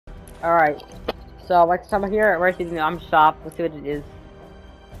Alright. So, like somewhere here, where's the shop? Let's see what it is.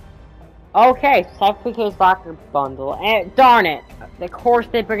 Okay, Cypher PK's locker bundle. And darn it! Of course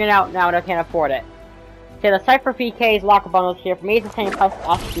they bring it out now and I can't afford it. Okay, the Cypher PK's locker bundle is here. For me, it's the same price as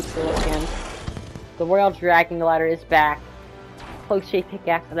Ostrich skin. The Royal Dragon Ladder is back. Close shape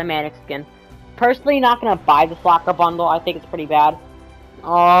pickaxe and the Manic skin. Personally, not gonna buy this locker bundle. I think it's pretty bad.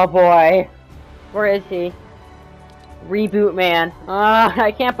 Oh boy. Where is he? Reboot Man.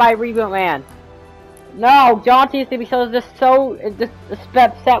 I can't buy Reboot Man. No, John seems to be so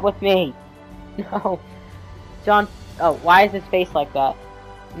upset with me. No. John, oh, why is his face like that?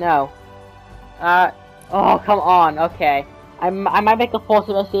 No. Oh, come on, okay. I might make a full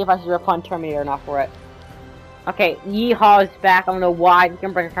suit and see if I should refund Terminator or not for it. Okay, Yeehaw is back. I don't know why. We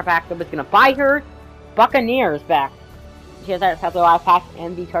can bring her back. Nobody's gonna buy her. Buccaneer is back. She has the live pack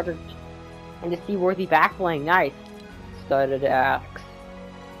and the charger and the seaworthy backbling. Nice. Studded axe.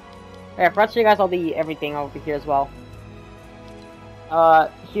 Alright, let's show you guys all the everything over here as well.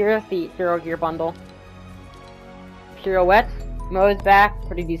 Here's the Hero Gear bundle. Pirouettes. Mo's back.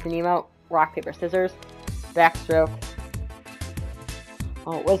 Pretty decent emote. Rock, paper, scissors. Backstroke.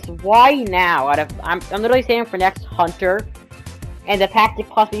 Oh, was why now? I'm literally saving for next Hunter, and the pack could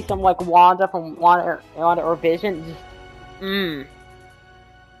possibly some like Wanda from Wanda or Vision. Just,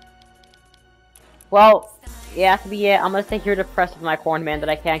 Well, yeah, that's to be it. I'm gonna stay here depressed with my corn man that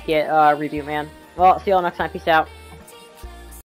I can't get Reboot Man. Well, see y'all next time. Peace out.